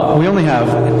Well, we only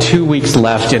have 2 weeks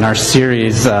left in our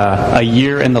series, A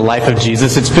Year in the Life of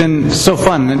Jesus. It's been so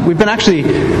fun. We've been I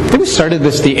think we started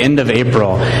this the end of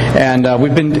April. And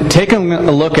we've been taking a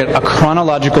look at a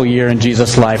chronological year in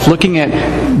Jesus' life, looking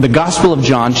at the Gospel of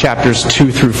John, chapters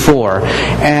 2 through 4.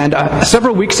 And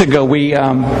several weeks ago, we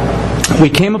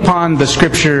came upon the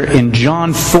scripture in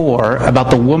John 4 about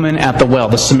the woman at the well,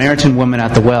 the Samaritan woman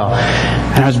at the well.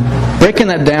 And I was breaking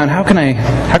that down. How can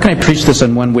I preach this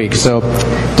in 1 week? So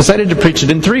decided to preach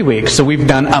it in 3 weeks. So we've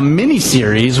done a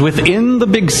mini-series within the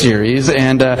big series,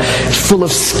 and full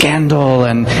of scandal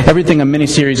and everything a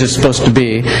mini-series is supposed to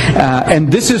be.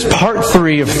 And this is part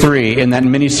 3 of 3 in that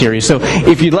mini-series. So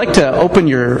if you'd like to open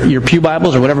your Pew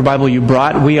Bibles or whatever Bible you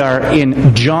brought, we are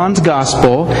in John's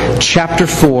Gospel, chapter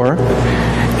 4.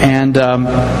 And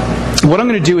what I'm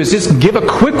going to do is just give a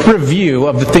quick review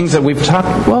of the things that we've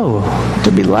talked... Whoa,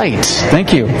 to be light.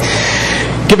 Thank you.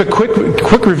 Give a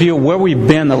quick review of where we've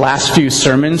been the last few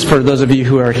sermons for those of you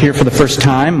who are here for the first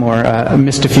time or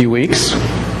missed a few weeks.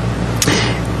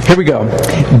 Here we go.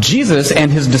 Jesus and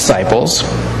his disciples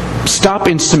stop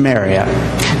in Samaria.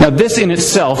 Now this in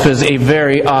itself is a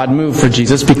very odd move for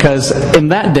Jesus, because in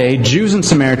that day, Jews and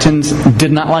Samaritans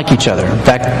did not like each other. In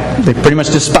fact, they pretty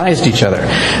much despised each other.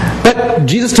 But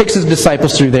Jesus takes his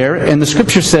disciples through there, and the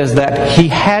scripture says that he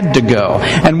had to go.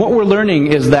 And what we're learning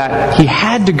is that he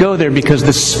had to go there because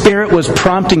the Spirit was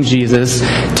prompting Jesus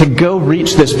to go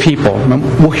reach this people.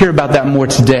 We'll hear about that more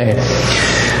today.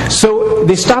 So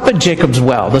they stop at Jacob's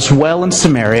well, this well in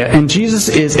Samaria, and Jesus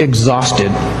is exhausted,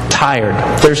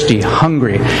 tired, thirsty,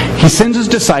 hungry. He sends his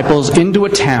disciples into a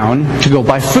town to go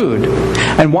buy food.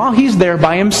 And while he's there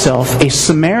by himself, a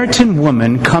Samaritan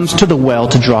woman comes to the well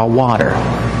to draw water.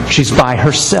 She's by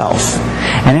herself.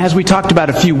 And as we talked about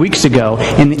a few weeks ago,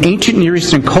 in the ancient Near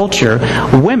Eastern culture,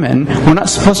 women were not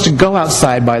supposed to go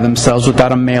outside by themselves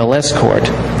without a male escort.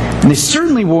 And they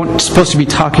certainly weren't supposed to be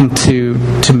talking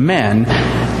to men.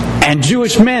 And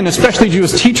Jewish men, especially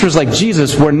Jewish teachers like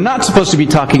Jesus, were not supposed to be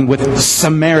talking with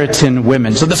Samaritan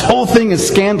women. So this whole thing is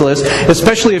scandalous,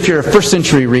 especially if you're a first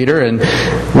century reader, and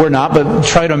we're not, but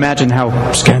try to imagine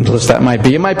how scandalous that might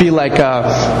be. It might be like,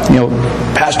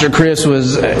 Pastor Chris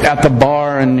was at the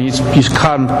bar and he's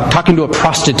caught talking to a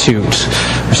prostitute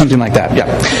or something like that.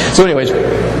 Yeah. So anyways,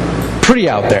 pretty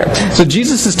out there. So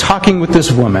Jesus is talking with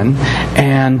this woman,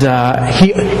 and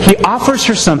he offers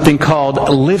her something called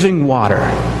living water.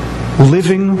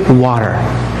 Living water.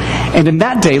 And in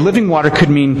that day, living water could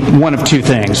mean one of two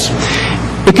things.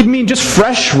 It could mean just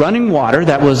fresh running water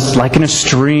that was like in a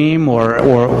stream or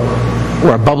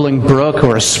a bubbling brook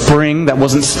or a spring that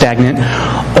wasn't stagnant.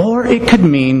 Or it could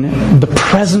mean the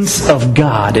presence of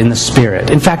God in the Spirit.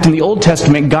 In fact, in the Old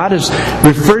Testament, God is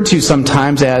referred to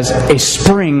sometimes as a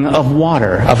spring of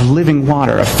water, of living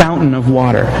water, a fountain of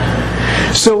water.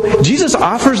 So Jesus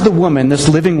offers the woman this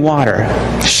living water.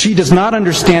 She does not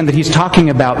understand that he's talking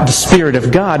about the Spirit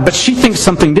of God, but she thinks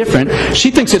something different.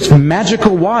 She thinks it's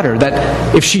magical water,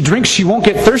 that if she drinks, she won't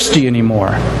get thirsty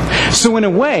anymore. So in a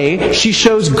way, she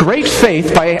shows great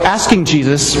faith by asking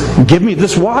Jesus, give me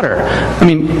this water. I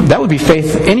mean, that would be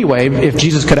faith anyway, if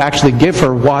Jesus could actually give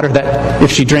her water that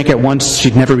if she drank it once,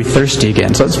 she'd never be thirsty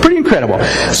again. So it's pretty incredible.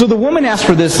 So the woman asks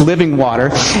for this living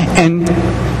water, and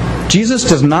Jesus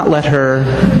does not let her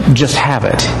just have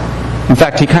it. In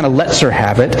fact, he kind of lets her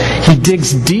have it. He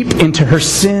digs deep into her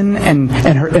sin and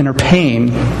her pain.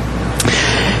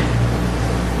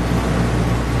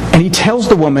 And he tells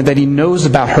the woman that he knows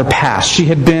about her past. She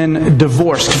had been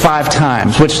divorced 5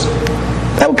 times, which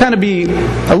that would kind of be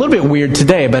a little bit weird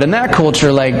today, but in that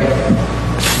culture,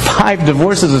 5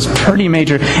 divorces is pretty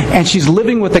major, and she's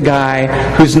living with a guy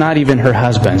who's not even her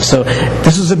husband. So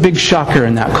this is a big shocker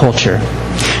in that culture.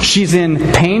 She's in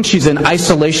pain, she's in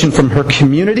isolation from her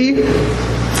community,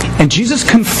 and Jesus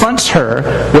confronts her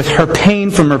with her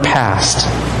pain from her past.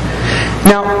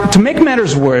 Now, to make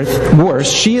matters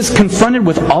worse, she is confronted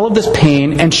with all of this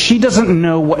pain, and she doesn't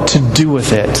know what to do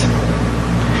with it.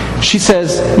 She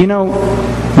says,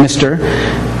 mister,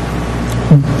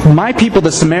 my people,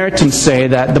 the Samaritans, say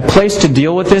that the place to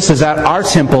deal with this is at our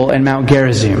temple in Mount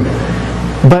Gerizim.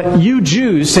 But you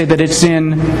Jews say that it's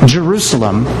in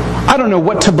Jerusalem. I don't know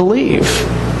what to believe.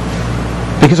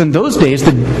 Because in those days,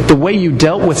 the way you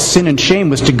dealt with sin and shame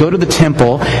was to go to the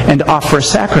temple and offer a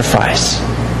sacrifice.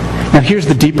 Now here's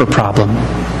the deeper problem.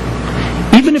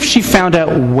 Even if she found out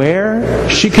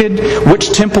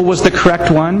which temple was the correct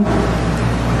one,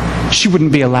 she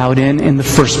wouldn't be allowed in the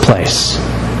first place.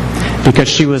 Because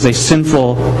she was a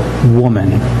sinful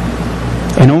woman.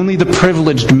 And only the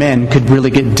privileged men could really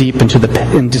get deep into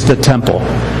the temple.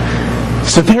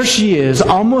 So there she is,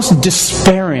 almost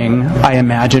despairing, I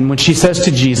imagine, when she says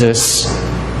to Jesus,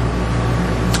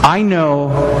 I know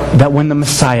that when the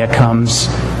Messiah comes,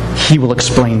 He will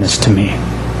explain this to me.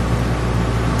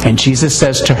 And Jesus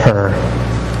says to her,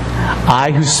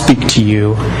 I who speak to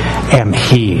you am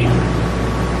He.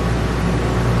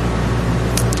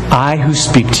 I who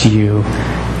speak to you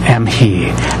am He.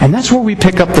 And that's where we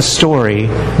pick up the story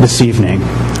this evening.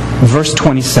 Verse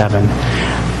 27.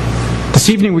 This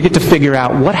evening we get to figure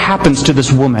out what happens to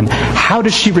this woman. How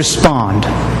does she respond?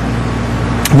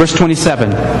 Verse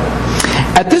 27.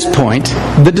 At this point,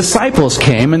 the disciples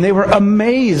came and they were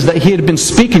amazed that He had been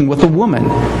speaking with a woman.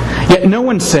 Yet no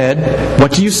one said,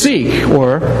 what do you seek?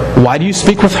 Or, why do you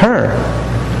speak with her?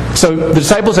 So the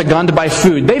disciples had gone to buy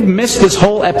food. They've missed this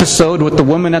whole episode with the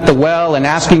woman at the well and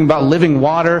asking about living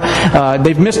water.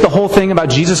 They've missed the whole thing about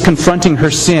Jesus confronting her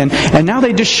sin. And now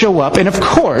they just show up. And of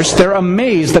course, they're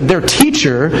amazed that their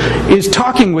teacher is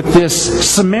talking with this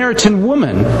Samaritan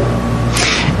woman.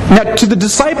 Now, to the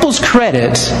disciples'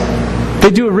 credit, they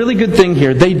do a really good thing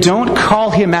here. They don't call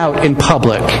Him out in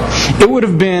public. It would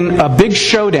have been a big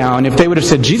showdown if they would have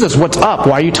said, Jesus, what's up?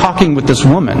 Why are you talking with this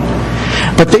woman?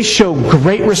 But they show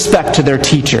great respect to their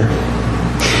teacher.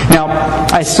 Now,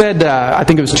 I said, I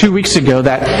think it was 2 weeks ago,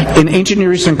 that in ancient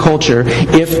Near Eastern culture,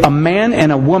 if a man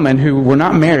and a woman who were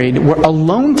not married were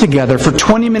alone together for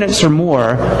 20 minutes or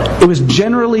more, it was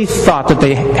generally thought that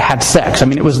they had sex. I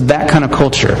mean, it was that kind of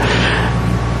culture.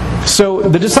 So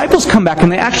the disciples come back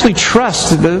and they actually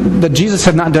trust that Jesus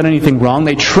had not done anything wrong.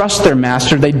 They trust their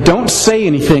master. They don't say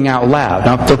anything out loud.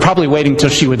 Now, they're probably waiting till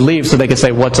she would leave so they could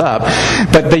say, what's up?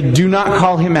 But they do not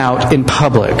call Him out in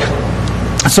public.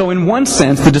 So in one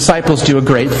sense, the disciples do a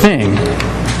great thing.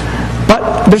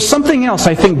 But there's something else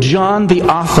I think John, the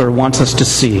author, wants us to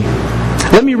see.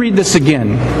 Let me read this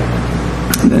again.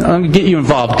 I'm going to get you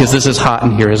involved because this is hot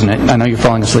in here, isn't it? I know you're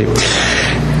falling asleep.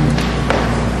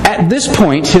 At this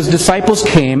point, His disciples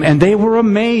came, and they were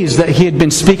amazed that He had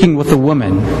been speaking with a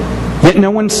woman. Yet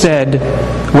no one said,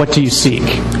 what do you seek?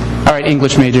 All right,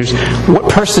 English majors, what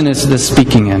person is this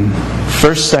speaking in?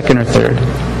 First, second, or third?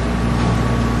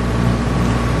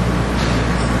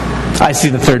 I see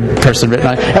the third person written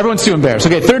on it. Everyone's too embarrassed.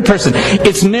 Okay, third person.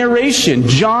 It's narration.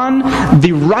 John,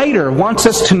 the writer, wants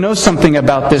us to know something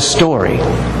about this story.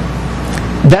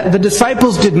 That the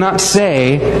disciples did not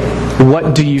say,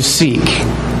 what do you seek?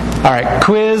 All right,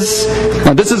 quiz.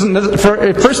 Now, this isn't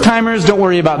for first-timers. Don't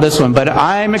worry about this one. But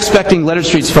I'm expecting Leonard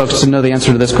Street's folks to know the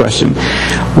answer to this question.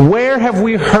 Where have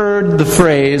we heard the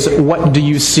phrase "What do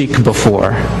you seek"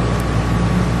 before?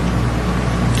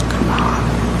 Come on.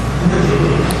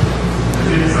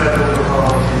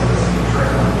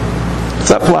 Is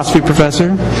that philosophy,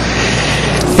 professor?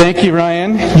 Thank you,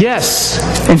 Ryan. Yes.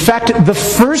 In fact, the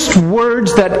first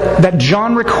words that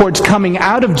John records coming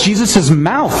out of Jesus'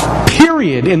 mouth,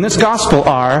 period, in this gospel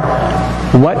are,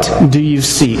 what do you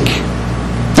seek?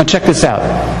 Now check this out.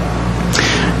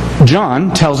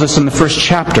 John tells us in the first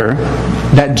chapter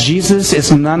that Jesus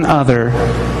is none other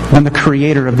than the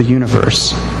creator of the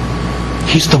universe.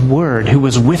 He's the Word who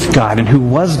was with God and who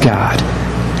was God.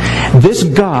 This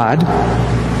God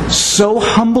so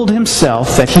humbled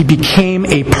Himself that He became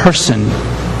a person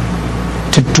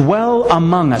to dwell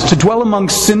among us, to dwell among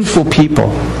sinful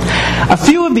people. A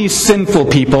few of these sinful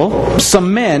people,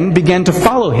 some men, began to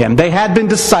follow Him. They had been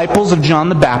disciples of John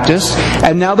the Baptist,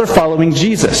 and now they're following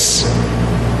Jesus.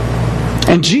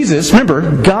 And Jesus,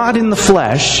 remember, God in the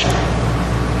flesh,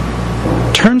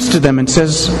 turns to them and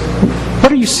says,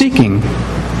 what are you seeking?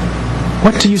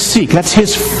 What do you seek? That's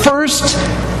His first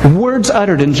words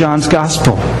uttered in John's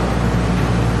Gospel.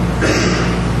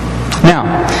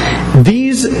 Now,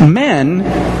 these men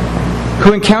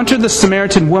who encountered the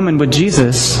Samaritan woman with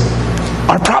Jesus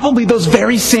are probably those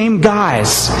very same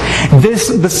guys.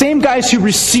 The same guys who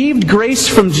received grace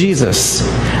from Jesus.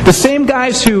 The same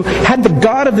guys who had the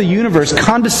God of the universe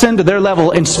condescend to their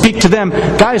level and speak to them,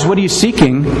 guys, what are you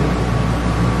seeking?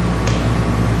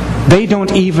 They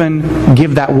don't even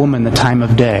give that woman the time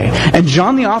of day. And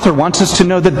John the author wants us to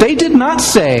know that they did not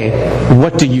say,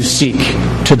 what do you seek,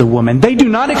 to the woman. They do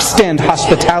not extend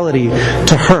hospitality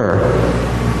to her.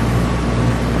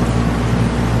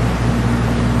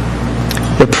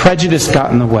 The prejudice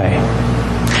got in the way.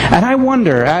 And I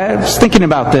wonder, I was thinking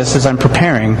about this as I'm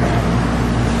preparing.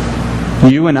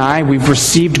 You and I, we've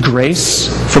received grace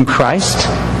from Christ.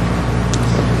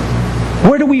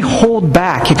 Where do we hold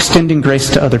back extending grace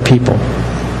to other people?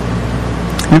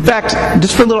 In fact,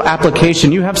 just for a little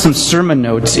application, you have some sermon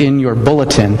notes in your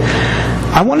bulletin.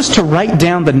 I want us to write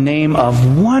down the name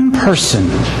of one person.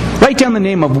 Write write down the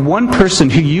name of one person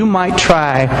who you might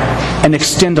try and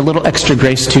extend a little extra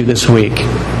grace to this week.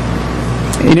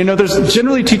 And there's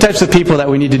generally two types of people that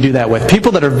we need to do that with.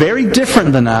 People that are very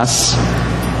different than us,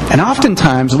 and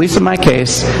oftentimes, at least in my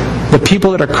case, the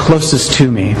people that are closest to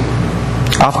me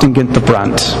often get the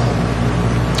brunt.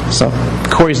 So,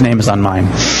 Corey's name is on mine.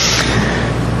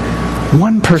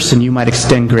 One person you might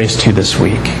extend grace to this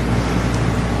week.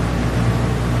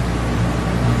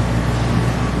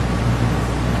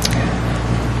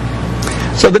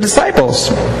 So the disciples,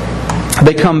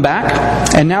 they come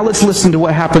back, and now let's listen to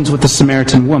what happens with the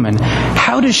Samaritan woman.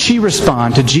 How does she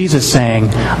respond to Jesus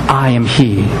saying, "I am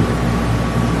He"?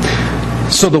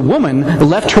 So the woman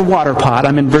left her water pot,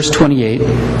 I'm in verse 28,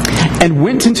 and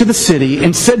went into the city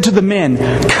and said to the men,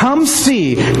 Come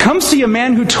see a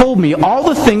man who told me all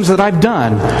the things that I've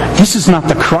done. This is not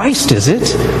the Christ, is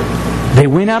it? They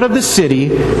went out of the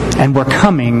city and were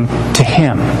coming to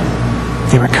Him.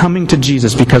 They were coming to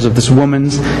Jesus because of this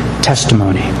woman's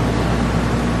testimony.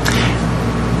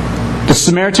 The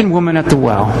Samaritan woman at the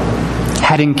well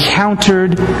had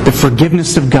encountered the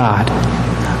forgiveness of God,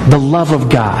 the love of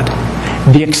God,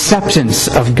 the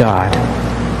acceptance of God.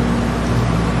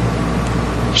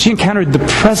 She encountered the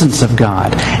presence of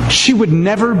God. She would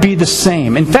never be the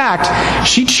same. In fact,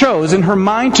 she chose in her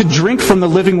mind to drink from the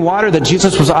living water that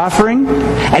Jesus was offering,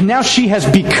 and now she has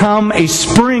become a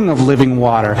spring of living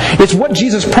water. It's what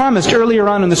Jesus promised earlier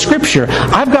on in the Scripture.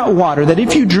 I've got water that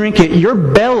if you drink it, your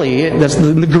belly, that's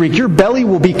in the Greek, your belly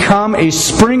will become a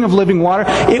spring of living water.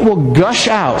 It will gush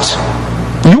out.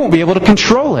 You won't be able to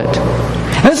control it.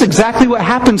 And that's exactly what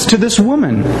happens to this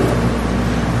woman.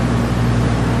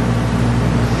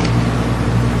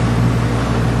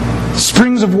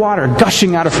 Springs of water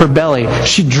gushing out of her belly.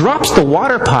 She drops the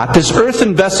water pot, this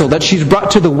earthen vessel that she's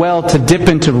brought to the well to dip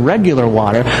into regular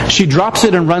water. She drops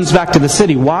it and runs back to the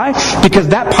city. Why? Because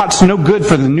that pot's no good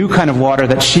for the new kind of water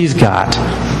that she's got.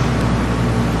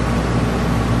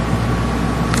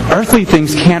 Earthly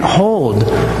things can't hold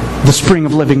the spring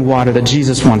of living water that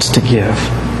Jesus wants to give.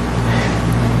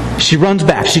 She runs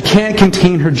back. She can't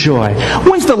contain her joy.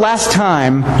 When's the last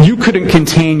time you couldn't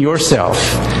contain yourself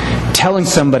telling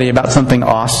somebody about something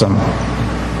awesome?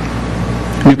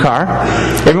 New car?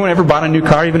 Everyone ever bought a new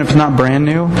car, even if it's not brand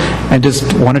new, and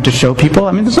just wanted to show people?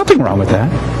 I mean, there's nothing wrong with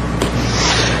that.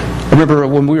 I remember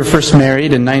when we were first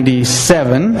married in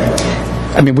 97.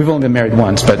 I mean, we've only been married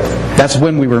once, but that's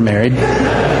when we were married.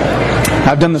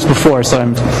 I've done this before, so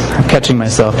I'm catching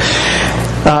myself.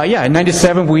 In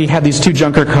 97 we had these two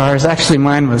junker cars. Actually,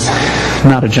 mine was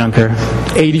not a junker.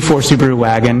 84 Subaru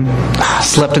wagon.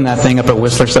 Slept in that thing up at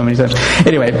Whistler so many times.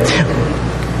 Anyway,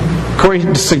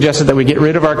 Corey suggested that we get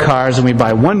rid of our cars and we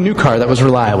buy one new car that was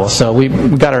reliable. So we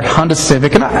got our Honda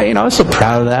Civic, and I was so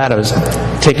proud of that. I was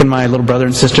taking my little brother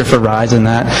and sister for rides in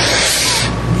that.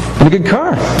 And a good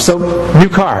car. So, new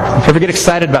car. If you ever get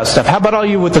excited about stuff. How about all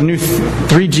you with the new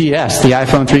 3GS, the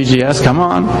iPhone 3GS? Come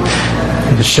on.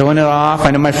 Just showing it off. I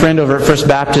know my friend over at First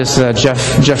Baptist,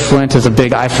 Jeff Flint, is a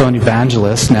big iPhone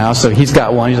evangelist now, so he's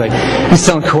got one. He's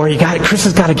telling Corey, Chris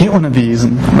has got to get one of these.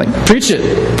 And I'm like, preach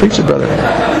it, brother.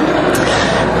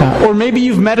 Or maybe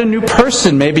you've met a new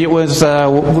person. Maybe it was,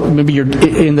 maybe you're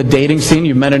in the dating scene.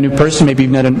 You've met a new person. Maybe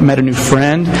you've met a new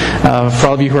friend. For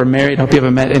all of you who are married, I hope you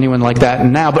haven't met anyone like that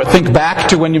now. But think back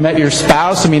to when you met your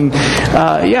spouse.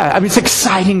 It's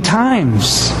exciting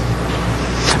times.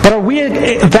 But are we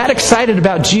that excited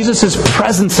about Jesus'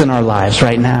 presence in our lives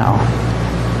right now?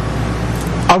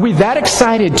 Are we that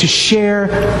excited to share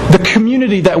the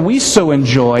community that we so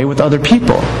enjoy with other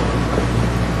people?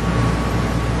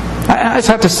 I just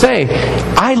have to say,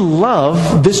 I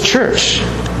love this church.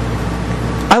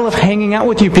 I love hanging out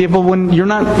with you people when you're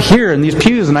not here in these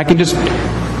pews, and I can just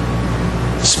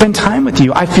spend time with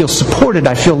you. I feel supported.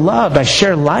 I feel loved. I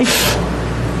share life.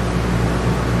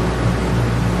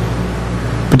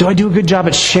 But do I do a good job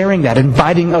at sharing that,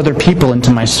 inviting other people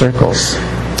into my circles?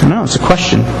 I don't know. It's a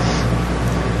question.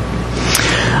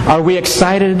 Are we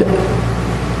excited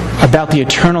about the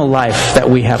eternal life that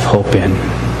we have hope in?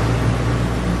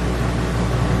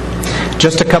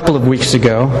 Just a couple of weeks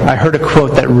ago, I heard a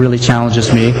quote that really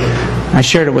challenges me. I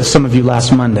shared it with some of you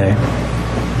last Monday.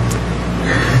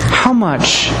 How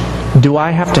much do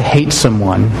I have to hate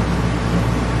someone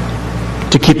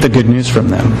to keep the good news from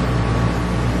them?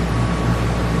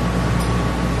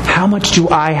 How much do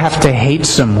I have to hate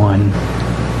someone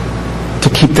to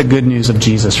keep the good news of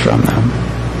Jesus from them?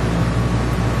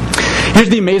 Here's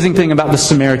the amazing thing about the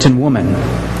Samaritan woman.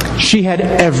 She had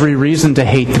every reason to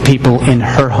hate the people in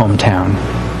her hometown.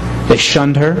 They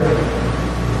shunned her.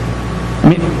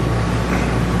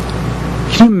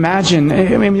 Can you imagine?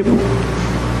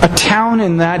 A town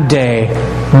in that day,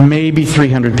 maybe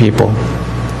 300 people.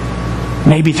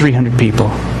 Maybe 300 people.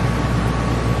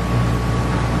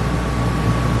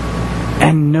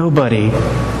 And nobody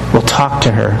will talk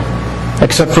to her,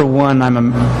 except for one,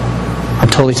 I'm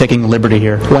totally taking liberty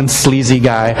here, one sleazy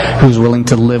guy who's willing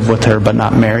to live with her but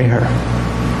not marry her.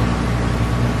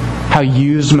 How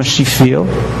used must she feel?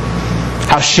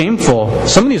 How shameful.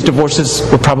 Some of these divorces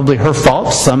were probably her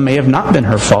fault. Some may have not been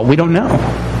her fault. We don't know.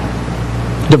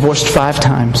 Divorced 5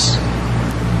 times.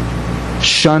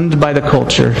 Shunned by the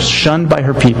culture. Shunned by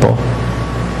her people.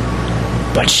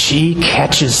 But she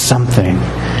catches something.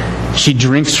 She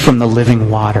drinks from the living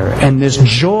water. And this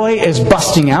joy is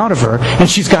busting out of her. And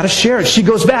she's got to share it. She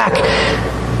goes back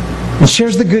and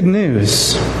shares the good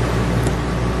news.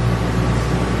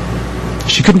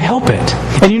 She couldn't help it.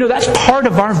 And that's part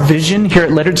of our vision here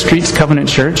at Leonard Streets Covenant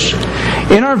Church.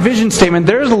 In our vision statement,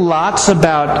 there's lots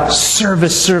about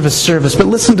service. But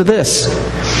listen to this.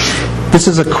 This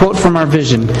is a quote from our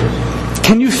vision.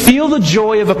 Can you feel the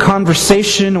joy of a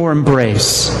conversation or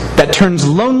embrace that turns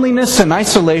loneliness and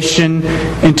isolation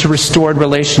into restored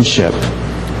relationship?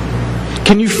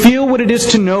 Can you feel what it is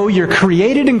to know you're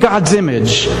created in God's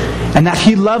image and that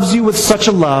He loves you with such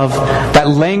a love that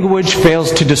language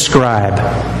fails to describe?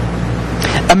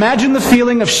 Imagine the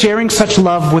feeling of sharing such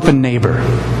love with a neighbor.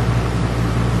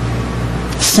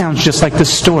 Sounds just like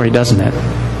this story, doesn't it?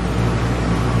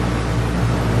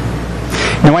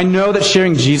 Now, I know that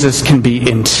sharing Jesus can be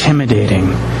intimidating.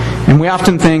 And we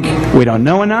often think we don't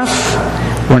know enough,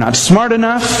 we're not smart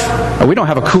enough, or we don't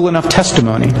have a cool enough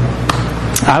testimony.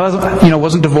 I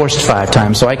wasn't divorced 5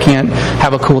 times, so I can't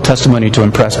have a cool testimony to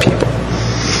impress people.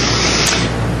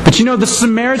 But the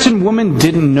Samaritan woman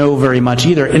didn't know very much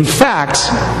either. In fact,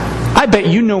 I bet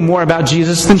you know more about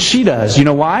Jesus than she does. You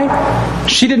know why?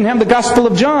 She didn't have the Gospel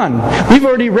of John. We've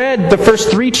already read the first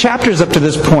 3 chapters up to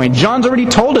this point. John's already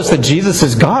told us that Jesus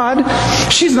is God.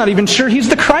 She's not even sure He's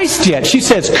the Christ yet. She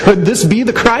says, could this be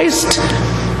the Christ?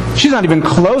 She's not even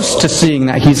close to seeing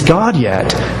that He's God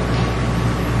yet.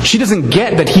 She doesn't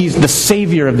get that He's the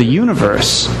Savior of the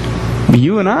universe.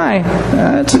 You and I,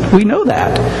 we know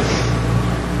that.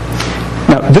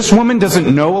 Now, this woman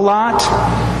doesn't know a lot,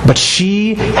 but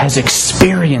she has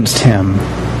experienced Him.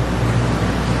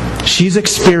 She's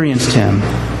experienced Him.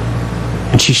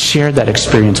 And she shared that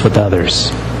experience with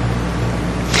others.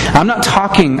 I'm not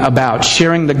talking about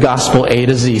sharing the gospel A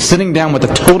to Z, sitting down with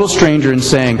a total stranger and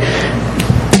saying,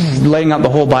 laying out the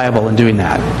whole Bible and doing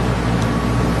that.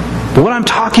 But what I'm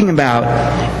talking about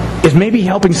is maybe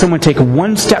helping someone take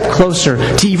one step closer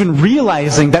to even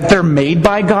realizing that they're made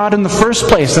by God in the first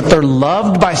place, that they're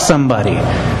loved by somebody.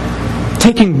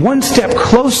 Taking one step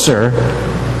closer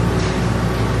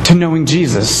to knowing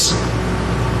Jesus.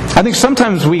 I think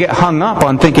sometimes we get hung up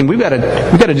on thinking we've got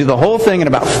to do the whole thing in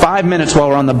about 5 minutes while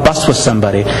we're on the bus with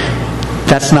somebody.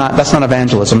 That's not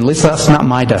evangelism. At least that's not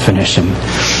my definition.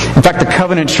 In fact, the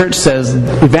Covenant Church says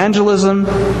evangelism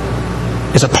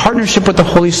is a partnership with the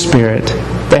Holy Spirit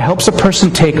that helps a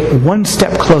person take one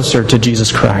step closer to Jesus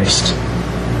Christ.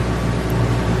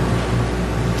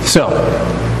 So,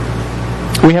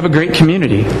 we have a great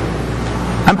community.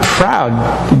 I'm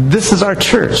proud. This is our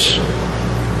church.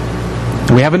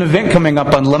 We have an event coming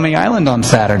up on Lummi Island on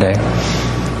Saturday.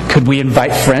 Could we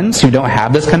invite friends who don't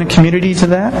have this kind of community to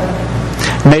that?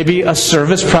 Maybe a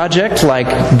service project like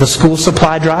the school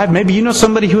supply drive. Maybe you know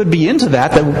somebody who would be into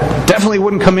that definitely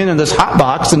wouldn't come in this hot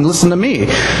box and listen to me.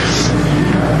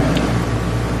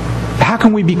 How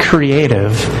can we be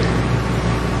creative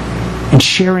in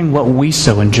sharing what we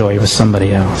so enjoy with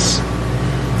somebody else?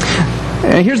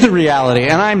 And here's the reality,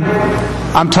 and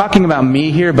I'm talking about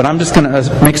me here, but I'm just going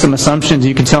to make some assumptions.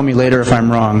 You can tell me later if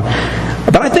I'm wrong.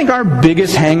 But I think our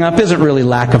biggest hang-up isn't really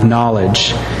lack of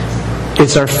knowledge.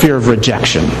 It's our fear of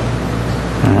rejection.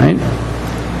 All right?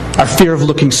 Our fear of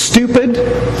looking stupid.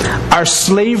 Our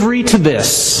slavery to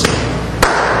this.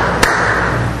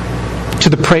 To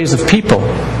the praise of people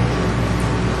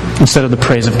instead of the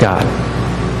praise of God.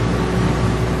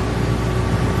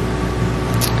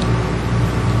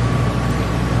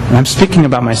 And I'm speaking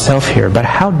about myself here, but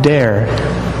how dare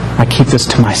I keep this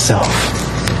to myself?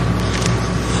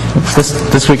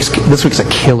 This week's a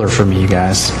killer for me, you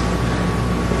guys.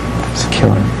 It's a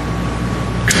killer.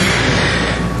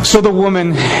 So the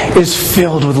woman is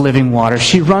filled with living water.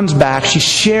 She runs back. She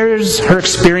shares her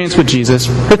experience with Jesus.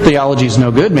 Her theology is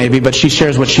no good, maybe, but she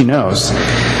shares what she knows.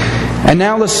 And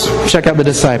now let's check out the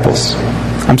disciples.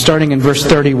 I'm starting in verse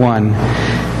 31.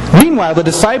 Meanwhile, the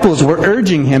disciples were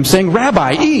urging him, saying,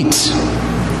 "Rabbi, eat."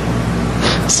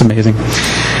 It's amazing.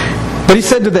 But he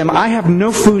said to them, I have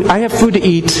food to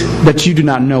eat that you do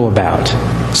not know about.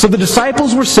 So the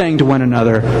disciples were saying to one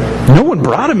another, "No one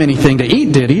brought him anything to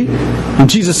eat, did he?" And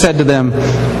Jesus said to them,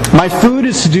 "My food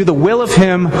is to do the will of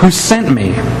him who sent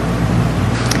me.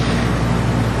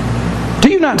 Do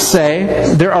you not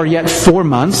say, 'There are yet 4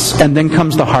 months, and then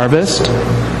comes the harvest'?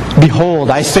 Behold,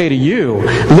 I say to you,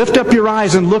 lift up your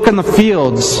eyes and look on the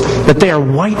fields, that they are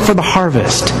white for the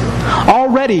harvest.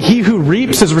 Already he who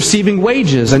reaps is receiving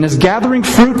wages and is gathering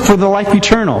fruit for the life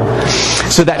eternal,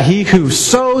 so that he who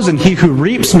sows and he who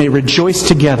reaps may rejoice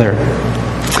together.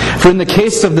 For in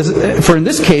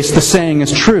this case the saying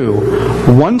is true,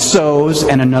 one sows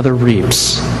and another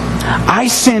reaps. I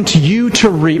sent you to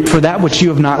reap for that which you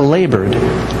have not labored.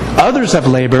 Others have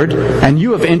labored, and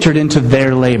you have entered into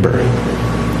their labor."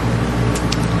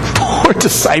 Poor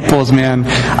disciples, man.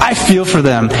 I feel for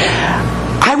them.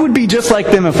 I would be just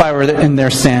like them if I were in their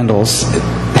sandals.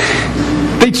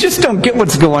 They just don't get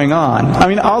what's going on. I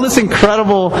mean, all this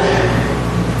incredible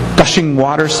gushing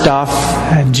water stuff,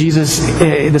 Jesus,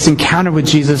 this encounter with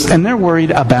Jesus, and they're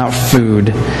worried about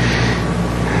food.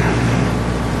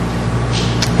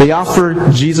 They offer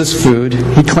Jesus food.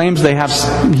 He claims he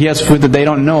has food that they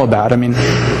don't know about. I mean,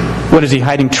 what is he,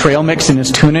 hiding trail mix in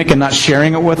his tunic and not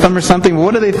sharing it with them or something?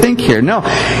 What do they think here? No.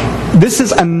 This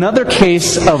is another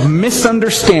case of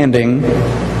misunderstanding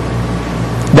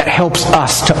that helps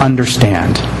us to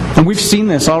understand. And we've seen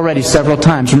this already several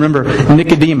times. Remember,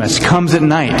 Nicodemus comes at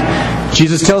night.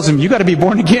 Jesus tells him, "You got to be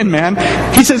born again, man."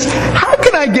 He says, "How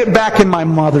can I get back in my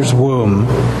mother's womb?"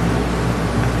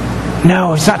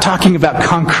 No, he's not talking about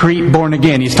concrete born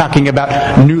again. He's talking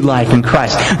about new life in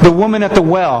Christ. The woman at the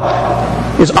well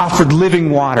is offered living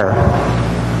water.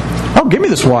 "Oh, give me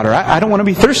this water. I don't want to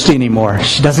be thirsty anymore."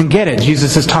 She doesn't get it.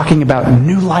 Jesus is talking about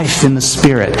new life in the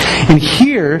Spirit. And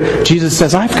here, Jesus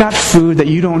says, "I've got food that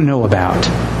you don't know about."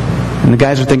 And the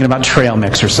guys are thinking about trail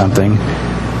mix or something.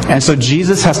 And so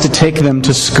Jesus has to take them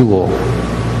to school.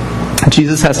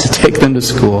 Jesus has to take them to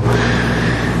school.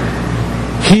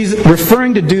 He's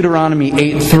referring to Deuteronomy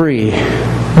 8:3.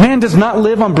 Man does not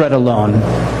live on bread alone,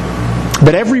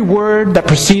 but every word that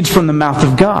proceeds from the mouth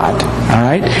of God. All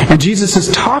right? And Jesus is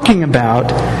talking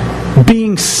about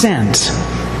being sent.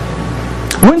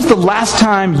 When's the last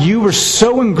time you were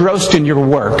so engrossed in your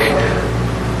work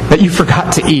that you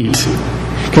forgot to eat?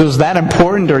 Because it was that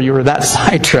important or you were that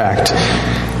sidetracked?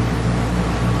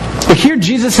 But here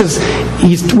Jesus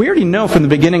we already know from the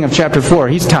beginning of chapter 4,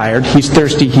 he's tired, he's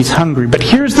thirsty, he's hungry. But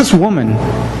here's this woman.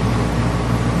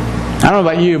 I don't know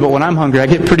about you, but when I'm hungry, I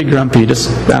get pretty grumpy.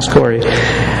 Just ask Corey.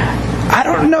 I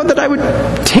don't know that I would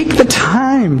take the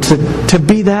time to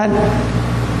be that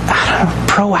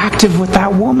proactive with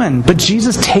that woman. But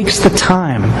Jesus takes the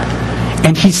time.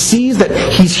 And he sees that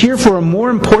he's here for a more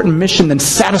important mission than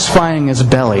satisfying his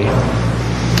belly.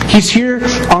 He's here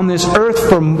on this earth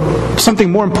for something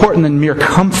more important than mere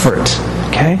comfort.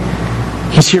 Okay?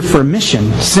 He's here for a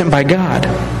mission sent by God.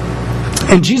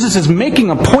 And Jesus is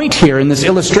making a point here in this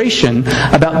illustration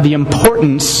about the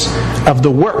importance of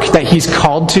the work that he's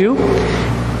called to,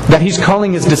 that he's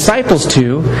calling his disciples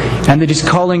to, and that he's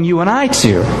calling you and I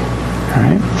to. All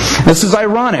right? This is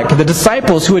ironic. The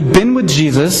disciples who had been with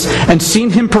Jesus and seen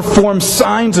him perform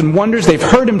signs and wonders, they've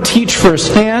heard him teach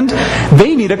firsthand,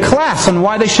 they need a class on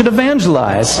why they should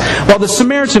evangelize. While the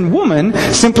Samaritan woman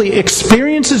simply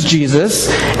experiences Jesus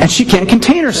and she can't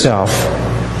contain herself.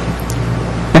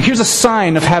 Now here's a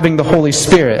sign of having the Holy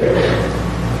Spirit: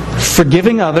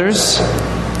 forgiving others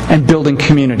and building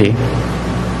community.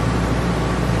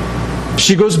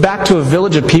 She goes back to a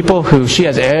village of people who she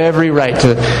has every right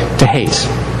to hate.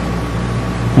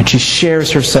 And she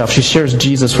shares herself. She shares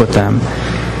Jesus with them.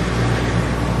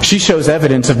 She shows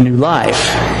evidence of new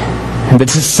life. And the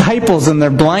disciples in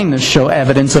their blindness show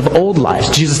evidence of old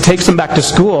life. Jesus takes them back to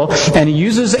school, and he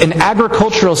uses an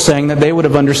agricultural saying that they would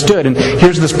have understood. And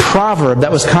here's this proverb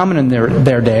that was common in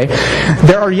their day.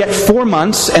 There are yet 4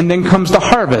 months, and then comes the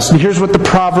harvest. And here's what the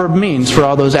proverb means for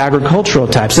all those agricultural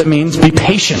types. It means be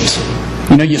patient.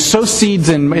 You know, you sow seeds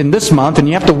in this month, and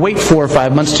you have to wait 4 or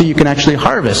 5 months till you can actually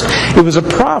harvest. It was a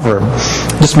proverb.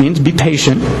 This means be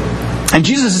patient. And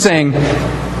Jesus is saying,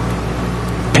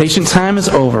 patient time is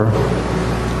over.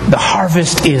 The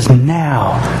harvest is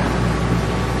now.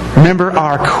 Remember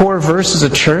our core verse as a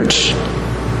church?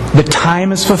 The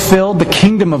time is fulfilled. The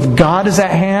kingdom of God is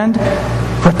at hand.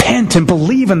 Repent and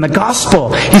believe in the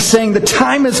gospel. He's saying the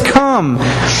time has come.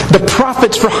 The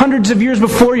prophets for hundreds of years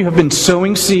before you have been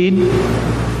sowing seed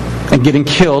and getting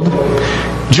killed.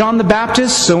 John the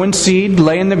Baptist, sowing seed,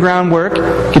 laying the groundwork,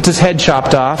 gets his head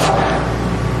chopped off.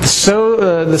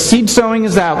 So the seed sowing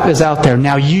is out there.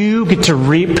 Now you get to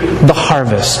reap the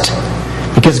harvest.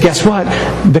 Because guess what?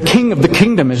 The king of the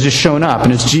kingdom has just shown up,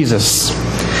 and it's Jesus.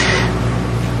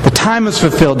 time is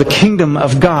fulfilled. The kingdom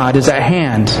of God is at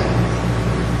hand.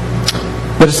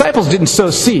 The disciples didn't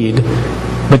sow seed,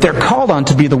 but they're called on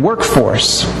to be the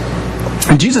workforce.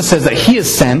 And Jesus says that He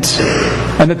is sent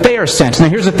and that they are sent. Now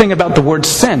here's the thing about the word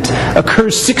sent. It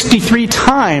occurs 63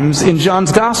 times in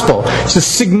John's Gospel. It's a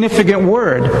significant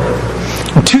word.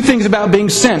 And two things about being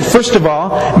sent. First of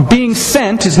all, being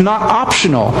sent is not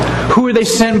optional. Who are they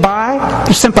sent by?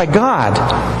 They're sent by God.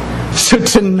 So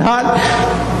to not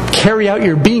carry out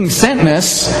your being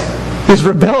sentness is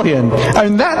rebellion. I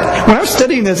mean, that, when I'm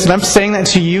studying this and I'm saying that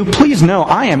to you, please know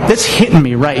that's hitting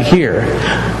me right here.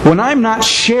 When I'm not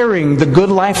sharing the good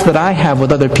life that I have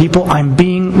with other people, I'm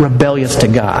being rebellious to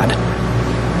God.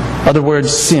 In other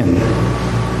words, sin.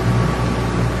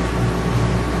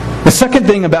 The second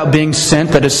thing about being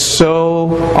sent that is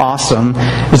so awesome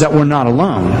is that we're not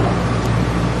alone.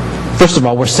 First of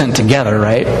all, we're sent together,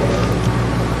 right?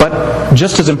 But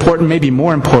just as important, maybe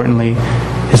more importantly,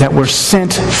 is that we're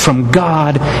sent from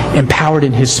God, empowered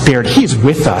in His Spirit. He's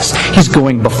with us. He's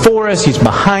going before us. He's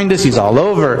behind us. He's all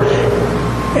over.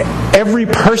 Every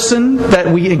person that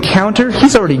we encounter,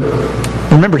 He's already,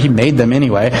 remember He made them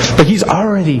anyway, but He's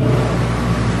already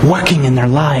working in their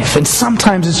life. And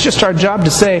sometimes it's just our job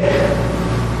to say,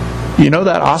 you know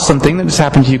that awesome thing that just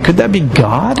happened to you, could that be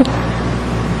God?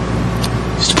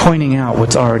 Just pointing out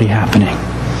what's already happening.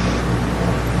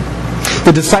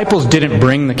 The disciples didn't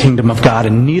bring the kingdom of God,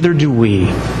 and neither do we.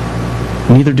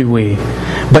 Neither do we.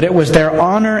 But it was their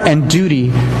honor and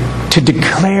duty to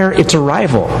declare its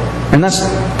arrival. And that's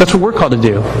what we're called to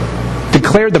do.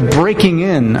 Declare the breaking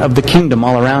in of the kingdom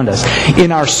all around us.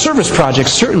 In our service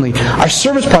projects, certainly, our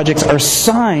service projects are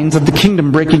signs of the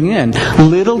kingdom breaking in.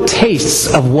 Little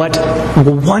tastes of what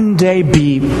will one day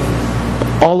be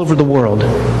all over the world.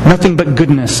 Nothing but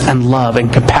goodness and love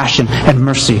and compassion and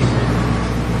mercy.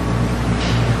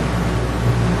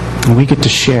 And we get to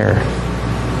share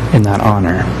in that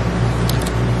honor.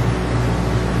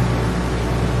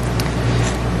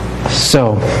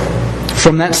 So,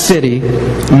 from that city,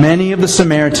 many of the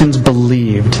Samaritans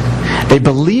believed. They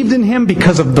believed in Him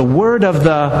because of the word of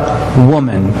the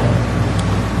woman.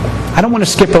 I don't want to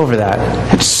skip over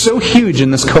that. It's so huge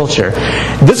in this culture.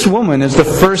 This woman is the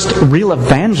first real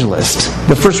evangelist,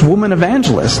 the first woman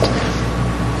evangelist.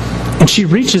 And she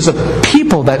reaches a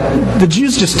people that the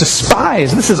Jews just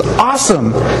despise. This is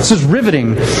awesome. This is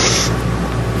riveting.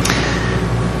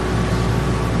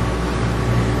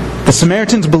 The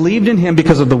Samaritans believed in Him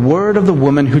because of the word of the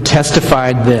woman who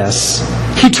testified this.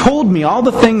 He told me all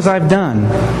the things I've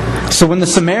done. So when the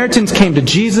Samaritans came to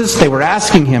Jesus, they were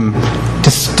asking Him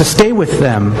to stay with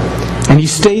them. And He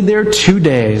stayed there 2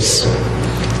 days.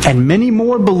 And many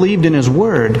more believed in His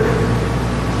word.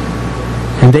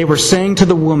 And they were saying to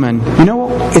the woman, you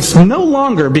know, it's no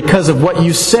longer because of what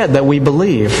you said that we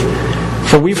believe,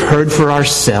 for we've heard for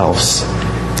ourselves.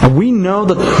 And we know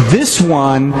that this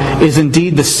one is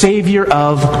indeed the Savior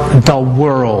of the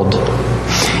world.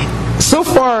 So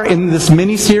far in this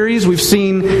mini-series, we've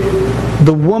seen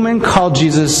the woman call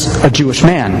Jesus a Jewish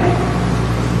man.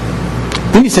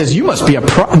 Then he says, you must be a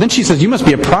Then she says, you must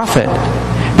be a prophet.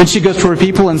 Then she goes to her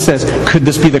people and says, could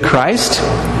this be the Christ?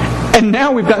 And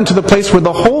now we've gotten to the place where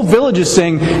the whole village is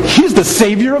saying, He's the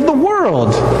Savior of the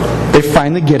world. They're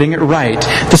finally getting it right.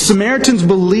 The Samaritans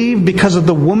believed because of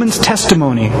the woman's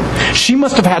testimony. She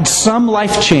must have had some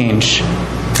life change.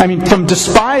 I mean, from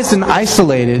despised and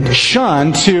isolated,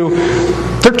 shunned, to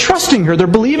they're trusting her, they're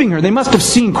believing her. They must have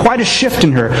seen quite a shift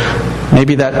in her.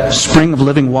 Maybe that spring of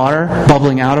living water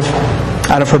bubbling out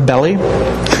of her belly.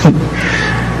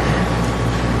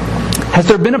 Has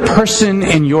there been a person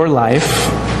in your life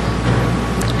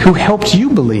who helped you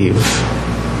believe?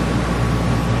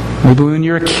 Maybe when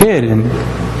you were a kid in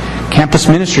campus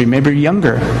ministry, maybe you're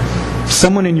younger.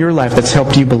 Someone in your life that's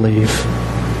helped you believe.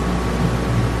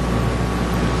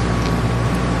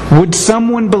 Would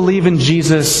someone believe in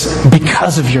Jesus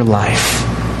because of your life?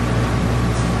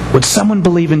 Would someone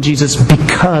believe in Jesus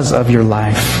because of your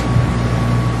life?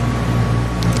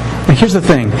 And here's the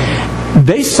thing.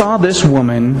 They saw this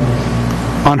woman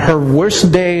on her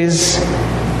worst days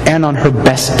and on her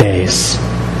best days.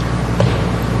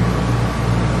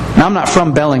 Now, I'm not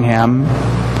from Bellingham.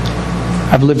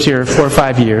 I've lived here 4 or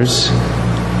 5 years.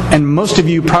 And most of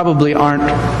you probably aren't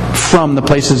from the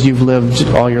places you've lived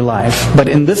all your life. But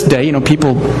in this day,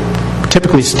 people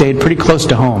typically stayed pretty close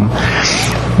to home.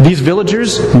 These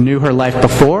villagers knew her life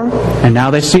before, and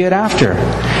now they see it after.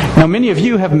 Now, many of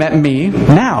you have met me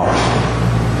now.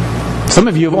 Some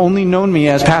of you have only known me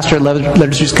as pastor at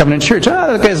Leather Street Covenant Church.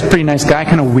 Oh, that guy's a pretty nice guy,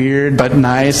 kind of weird but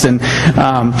nice, and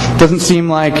doesn't seem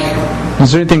like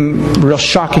there's anything real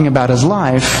shocking about his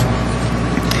life.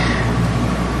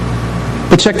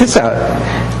 But check this out.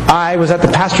 I was at the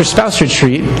Pastor Spouse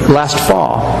Retreat last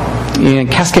fall in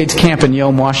Cascades Camp in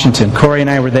Yelm, Washington. Corey and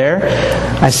I were there.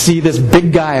 I see this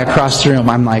big guy across the room.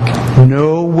 I'm like,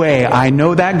 no way. I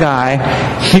know that guy.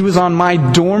 He was on my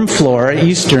dorm floor at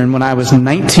Eastern when I was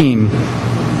 19.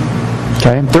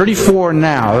 Okay, I'm 34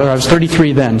 now. Or I was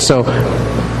 33 then. So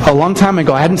a long time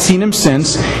ago. I hadn't seen him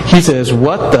since. He says,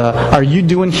 "What the are you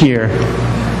doing here?"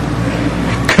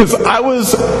 Because I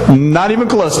was not even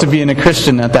close to being a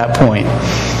Christian at that point.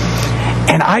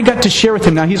 And I got to share with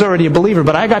him, now he's already a believer,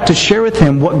 but I got to share with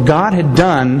him what God had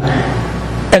done.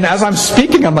 And as I'm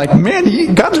speaking, I'm like,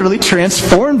 man, God's really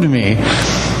transformed me.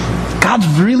 God's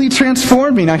really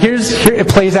transformed me. Now here it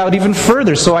plays out even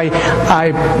further. So I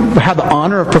had the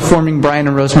honor of performing Brian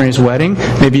and Rosemary's wedding.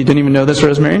 Maybe you didn't even know this,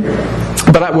 Rosemary.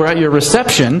 But we're at your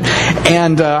reception,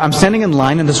 and I'm standing in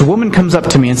line, and this woman comes up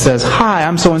to me and says, "Hi,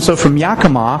 I'm so-and-so from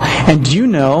Yakima, and do you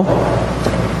know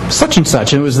such and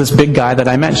such?" And it was this big guy that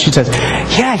I met. She says,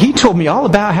 "Yeah, he told me all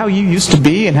about how you used to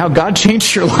be and how God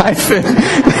changed your life." And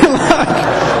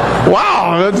like,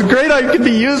 wow, that's great. I could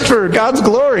be used for God's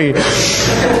glory.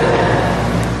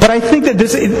 But I think that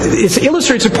this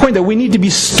illustrates a point that we need to be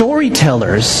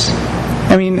storytellers.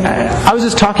 I mean, I was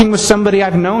just talking with somebody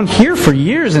I've known here for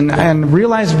years and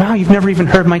realized, wow, you've never even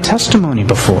heard my testimony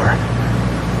before.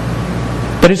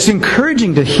 But it's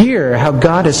encouraging to hear how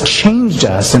God has changed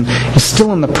us and He's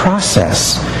still in the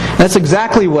process. And that's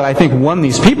exactly what I think won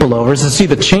these people over, is to see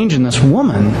the change in this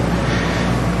woman.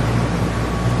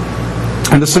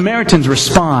 And the Samaritans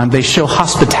respond. They show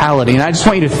hospitality. And I just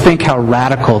want you to think how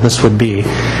radical this would be.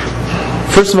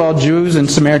 First of all, Jews and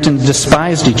Samaritans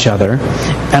despised each other.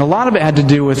 And a lot of it had to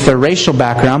do with their racial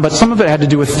background, but some of it had to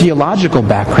do with theological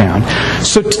background.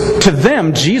 So to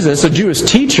them, Jesus, a Jewish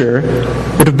teacher,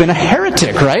 would have been a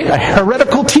heretic, right? A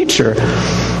heretical teacher.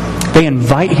 They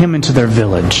invite him into their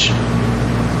village.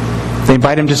 They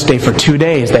invite him to stay for 2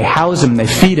 days. They house him. They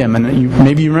feed him. And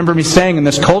maybe you remember me saying in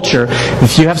this culture,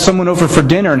 if you have someone over for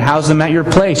dinner and house them at your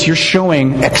place, you're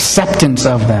showing acceptance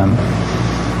of them.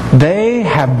 They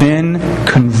have been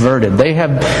converted. They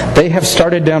have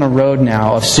started down a road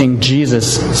now of seeing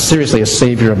Jesus seriously as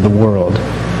Savior of the world.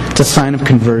 It's a sign of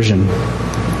conversion.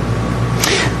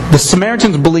 The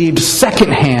Samaritans believed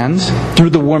secondhand through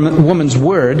the woman's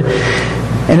word,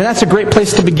 and that's a great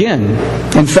place to begin.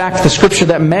 In fact, the scripture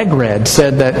that Meg read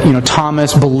said that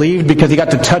Thomas believed because he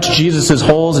got to touch Jesus'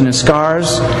 holes and his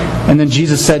scars. And then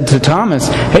Jesus said to Thomas,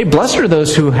 "Hey, blessed are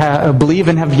those who believe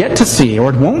and have yet to see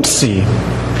or won't see."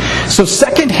 So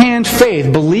second-hand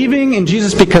faith, believing in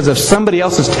Jesus because of somebody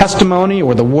else's testimony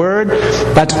or the word,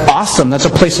 that's awesome. That's a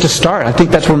place to start. I think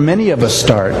that's where many of us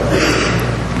start.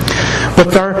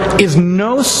 But there is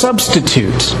no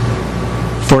substitute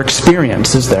for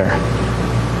experience, is there?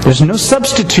 There's no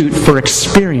substitute for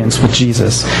experience with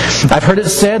Jesus. I've heard it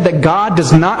said that God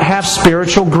does not have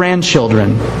spiritual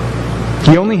grandchildren.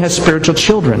 He only has spiritual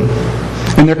children.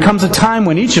 And there comes a time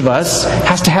when each of us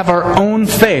has to have our own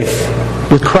faith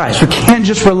with Christ. We can't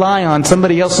just rely on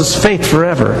somebody else's faith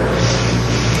forever.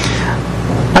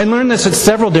 I learned this at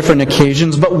several different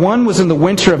occasions, but one was in the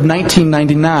winter of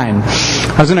 1999.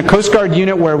 I was in a Coast Guard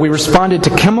unit where we responded to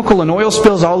chemical and oil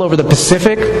spills all over the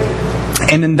Pacific.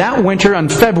 And in that winter, in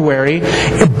February,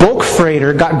 a bulk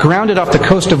freighter got grounded off the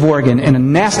coast of Oregon in a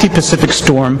nasty Pacific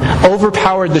storm,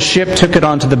 overpowered the ship, took it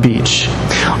onto the beach.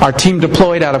 Our team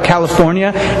deployed out of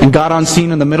California and got on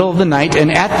scene in the middle of the night.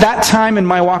 And at that time in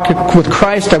my walk with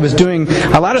Christ, I was doing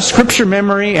a lot of scripture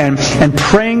memory and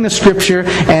praying the scripture.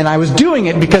 And I was doing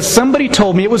it because somebody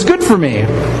told me it was good for me.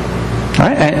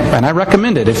 Right? And I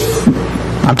recommend it. If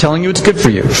I'm telling you it's good for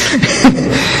you.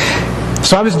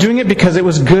 So I was doing it because it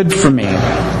was good for me.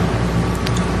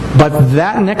 But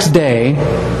that next day,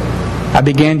 I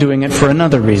began doing it for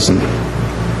another reason.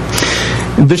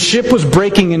 The ship was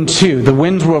breaking in two. The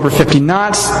winds were over 50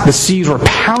 knots. The seas were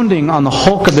pounding on the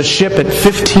hulk of the ship at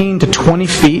 15 to 20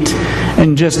 feet.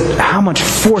 And just how much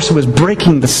force was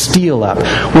breaking the steel up.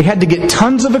 We had to get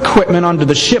tons of equipment onto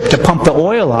the ship to pump the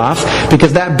oil off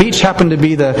because that beach happened to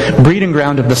be the breeding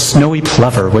ground of the snowy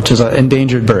plover, which is an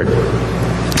endangered bird.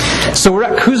 So we're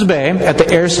at Coos Bay at the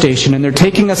air station, and they're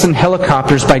taking us in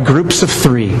helicopters by groups of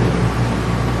 3.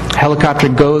 Helicopter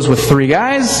goes with 3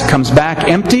 guys, comes back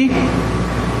empty,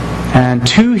 and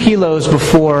 2 helos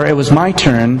before it was my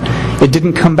turn, it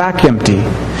didn't come back empty.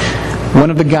 One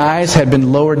of the guys had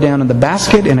been lowered down in the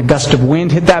basket, and a gust of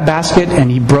wind hit that basket, and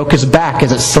he broke his back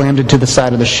as it slammed into the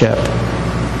side of the ship.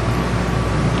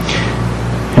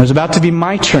 It was about to be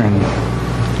my turn.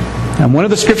 And one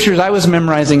of the scriptures I was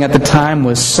memorizing at the time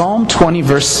was Psalm 20,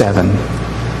 verse 7.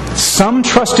 It Some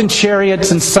trust in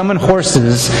chariots and some in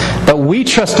horses, but we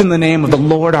trust in the name of the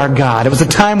Lord our God. It was a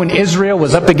time when Israel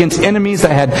was up against enemies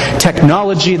that had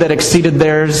technology that exceeded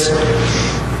theirs,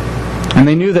 and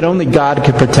they knew that only God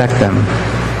could protect them.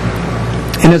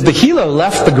 And as the helo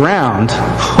left the ground,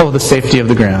 the safety of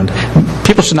the ground.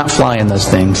 People should not fly in those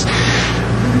things.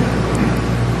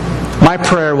 My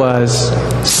prayer was,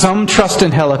 some trust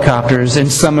in helicopters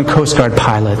and some in Coast Guard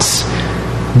pilots,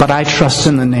 but I trust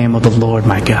in the name of the Lord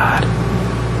my God.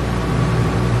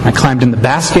 I climbed in the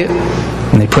basket,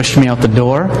 and they pushed me out the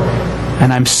door,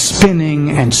 and I'm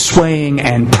spinning and swaying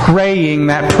and praying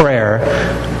that prayer.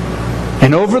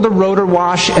 And over the rotor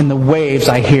wash and the waves,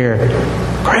 I hear,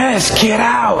 "Chris, get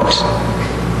out!"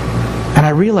 And I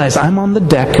realize I'm on the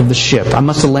deck of the ship. I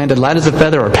must have landed light as a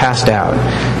feather or passed out.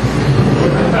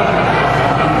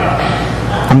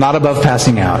 I'm not above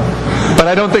passing out, but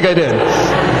I don't think I did.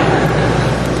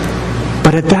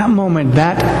 But at that moment,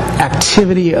 that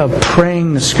activity of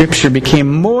praying the Scripture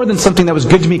became more than something that was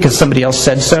good to me because somebody else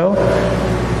said so.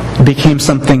 It became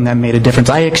something that made a difference.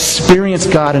 I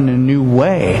experienced God in a new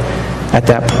way at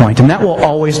that point, and that will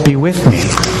always be with me.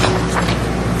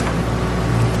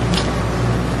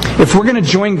 If we're going to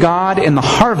join God in the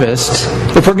harvest,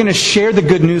 if we're going to share the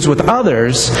good news with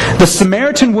others, the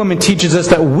Samaritan woman teaches us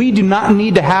that we do not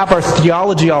need to have our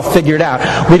theology all figured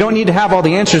out. We don't need to have all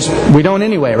the answers. We don't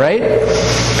anyway, right?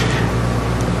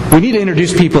 We need to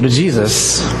introduce people to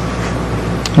Jesus.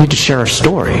 We need to share our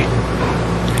story.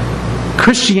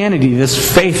 Christianity, this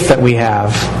faith that we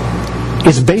have,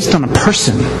 is based on a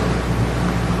person.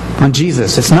 On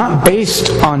Jesus. It's not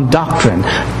based on doctrine.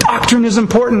 Doctrine is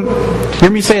important. Hear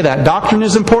me say that. Doctrine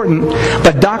is important.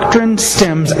 But doctrine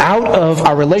stems out of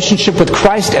our relationship with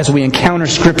Christ as we encounter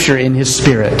Scripture in His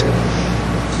Spirit.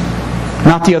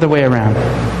 Not the other way around.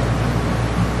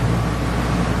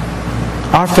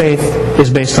 Our faith is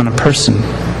based on a person.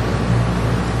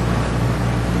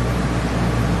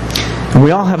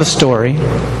 We all have a story.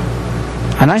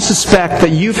 And I suspect that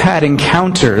you've had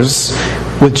encounters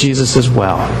with Jesus as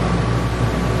well.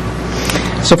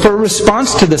 So for a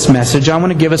response to this message, I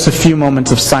want to give us a few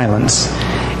moments of silence.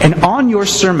 And on your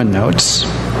sermon notes,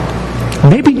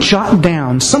 maybe jot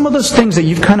down some of those things that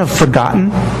you've kind of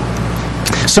forgotten.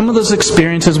 Some of those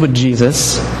experiences with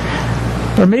Jesus.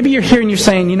 Or maybe you're here and you're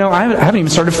saying, I haven't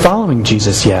even started following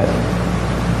Jesus yet.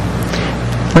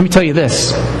 Let me tell you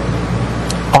this.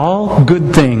 All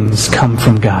good things come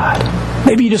from God.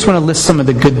 Maybe you just want to list some of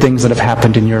the good things that have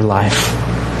happened in your life.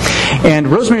 And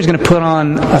Rosemary's going to put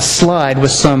on a slide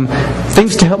with some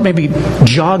things to help maybe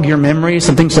jog your memory,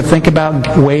 some things to think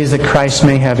about, ways that Christ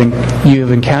may have you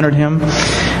have encountered Him.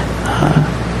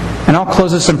 And I'll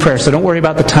close this in prayer, so don't worry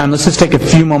about the time. Let's just take a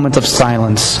few moments of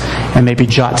silence and maybe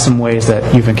jot some ways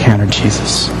that you've encountered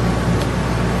Jesus.